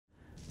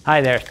Hi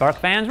there, Spark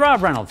fans,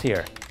 Rob Reynolds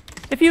here.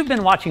 If you've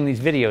been watching these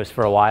videos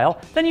for a while,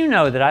 then you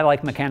know that I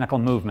like mechanical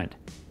movement.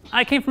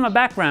 I came from a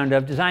background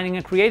of designing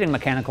and creating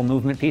mechanical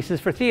movement pieces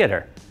for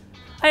theater.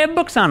 I have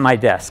books on my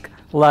desk,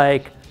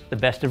 like The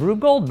Best of Rube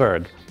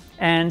Goldberg,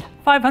 and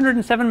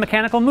 507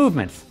 Mechanical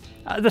Movements,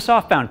 the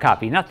softbound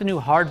copy, not the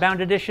new hardbound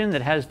edition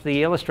that has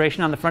the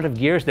illustration on the front of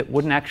gears that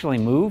wouldn't actually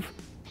move.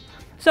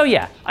 So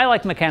yeah, I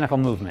like mechanical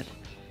movement,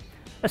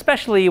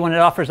 especially when it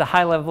offers a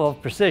high level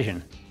of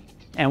precision.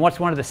 And what's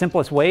one of the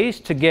simplest ways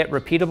to get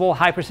repeatable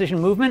high-precision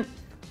movement?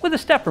 With a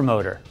stepper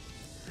motor.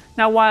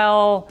 Now,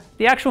 while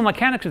the actual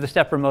mechanics of the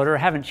stepper motor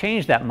haven't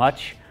changed that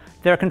much,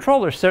 their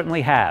controllers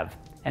certainly have,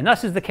 and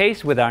thus is the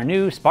case with our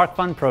new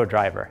SparkFun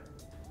ProDriver.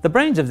 The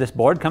brains of this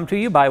board come to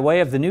you by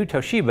way of the new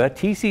Toshiba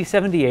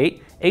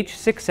TC78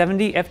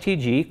 H670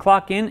 FTG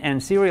clock-in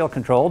and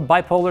serial-controlled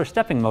bipolar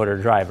stepping motor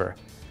driver.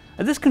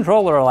 This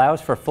controller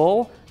allows for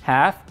full,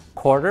 half,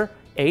 quarter,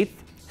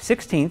 eighth,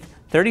 16th,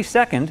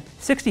 32nd,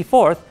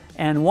 64th,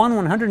 and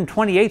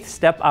 1/128th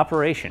step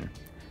operation.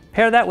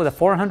 Pair that with a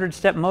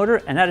 400-step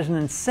motor, and that is an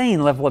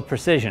insane level of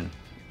precision.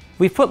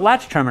 We've put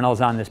latch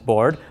terminals on this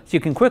board, so you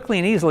can quickly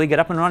and easily get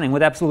up and running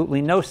with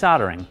absolutely no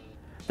soldering.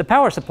 The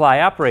power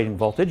supply operating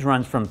voltage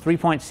runs from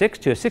 3.6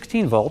 to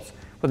 16 volts,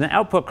 with an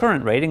output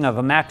current rating of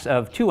a max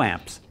of 2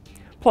 amps.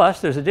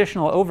 Plus, there's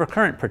additional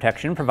overcurrent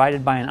protection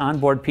provided by an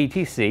onboard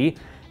PTC,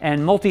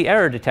 and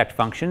multi-error detect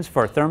functions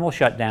for thermal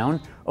shutdown,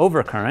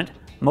 overcurrent,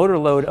 motor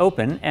load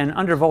open, and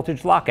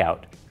undervoltage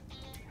lockout.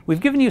 We've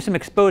given you some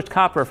exposed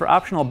copper for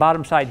optional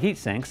bottom side heat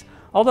sinks,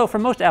 although for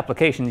most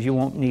applications you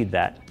won't need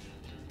that.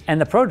 And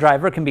the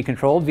ProDriver can be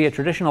controlled via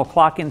traditional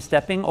clock-in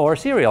stepping or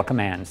serial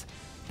commands.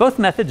 Both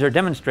methods are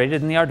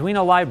demonstrated in the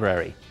Arduino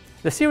Library.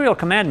 The serial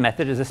command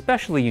method is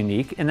especially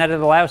unique in that it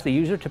allows the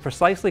user to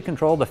precisely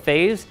control the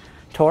phase,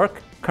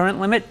 torque,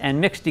 current limit, and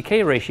mixed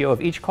decay ratio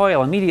of each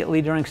coil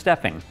immediately during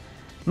stepping.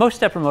 Most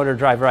stepper motor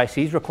driver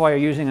ICs require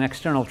using an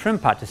external trim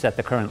pot to set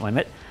the current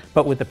limit,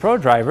 but with the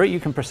ProDriver,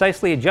 you can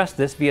precisely adjust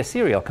this via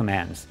serial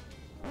commands.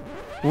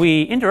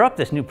 We interrupt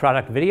this new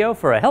product video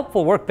for a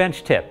helpful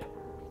Workbench tip.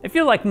 If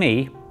you're like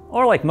me,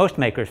 or like most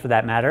makers for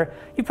that matter,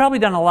 you've probably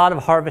done a lot of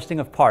harvesting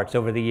of parts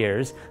over the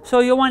years, so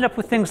you'll wind up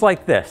with things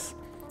like this.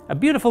 A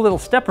beautiful little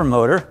stepper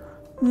motor,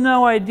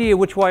 no idea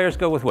which wires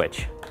go with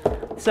which.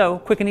 So,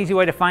 quick and easy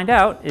way to find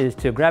out is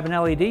to grab an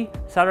LED,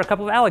 solder a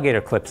couple of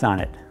alligator clips on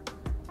it.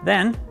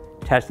 Then,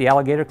 attach the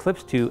alligator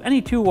clips to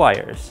any 2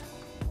 wires.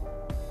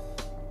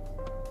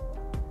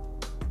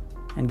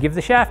 And give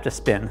the shaft a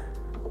spin.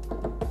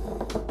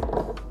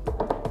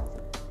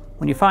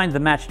 When you find the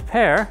matched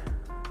pair,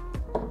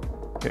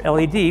 your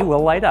LED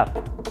will light up.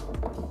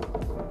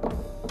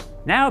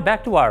 Now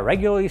back to our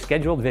regularly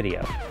scheduled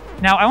video.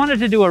 Now I wanted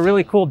to do a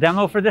really cool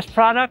demo for this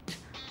product,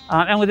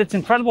 and with its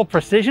incredible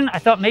precision, I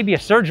thought maybe a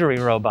surgery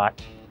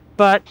robot.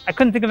 But I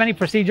couldn't think of any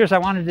procedures I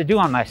wanted to do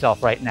on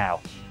myself right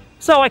now.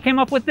 So I came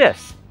up with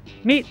this.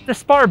 Meet the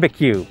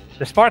SparBBQ,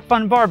 the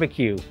SparkFun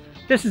Barbecue.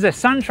 This is a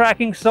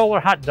sun-tracking solar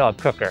hot dog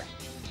cooker.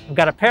 I've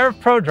got a pair of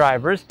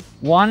ProDrivers,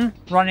 one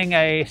running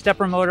a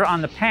stepper motor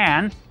on the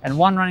pan and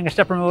one running a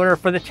stepper motor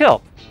for the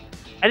tilt.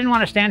 I didn't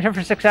want to stand here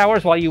for 6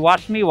 hours while you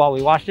watched me while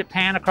we watched it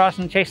pan across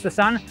and chase the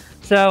sun,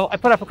 so I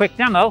put up a quick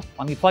demo.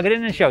 Let me plug it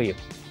in and show you.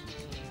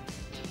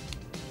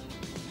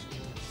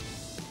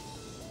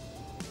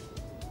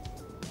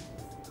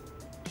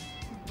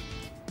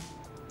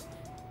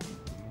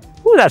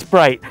 Ooh, that's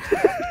bright.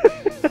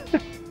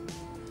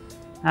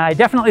 I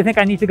definitely think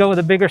I need to go with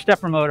a bigger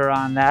stepper motor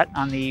on that,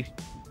 on the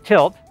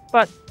tilt,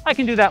 but I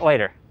can do that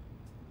later.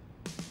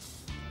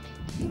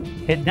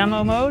 Hit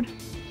demo mode,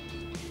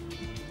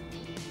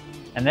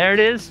 and there it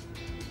is,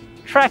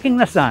 tracking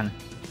the sun.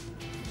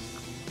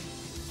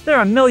 There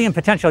are a million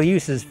potential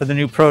uses for the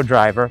new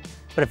ProDriver,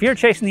 but if you're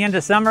chasing the end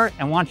of summer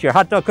and want your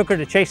hot dog cooker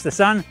to chase the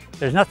sun,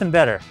 there's nothing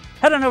better.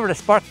 Head on over to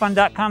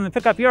SparkFun.com and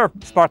pick up your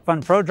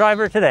SparkFun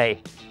ProDriver today.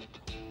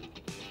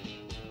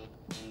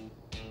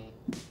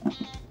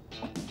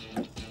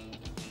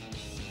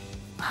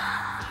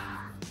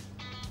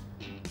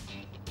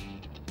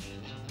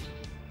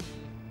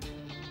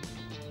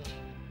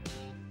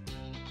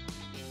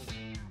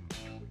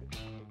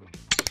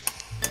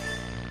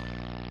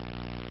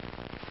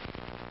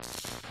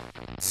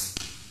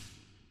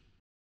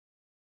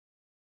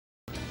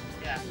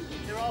 Yeah,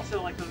 they're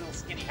also like the little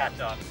skinny hot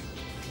dogs.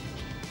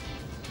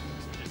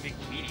 Just big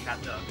meaty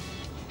hot dogs.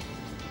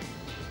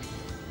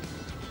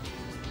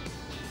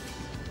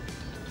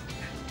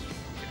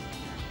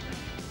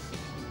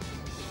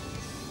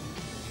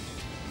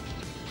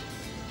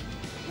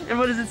 And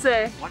what does it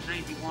say?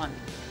 191.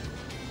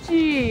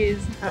 Jeez.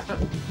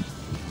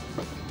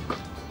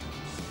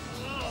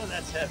 Oh,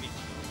 that's heavy.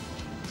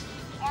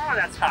 Oh,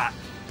 that's hot.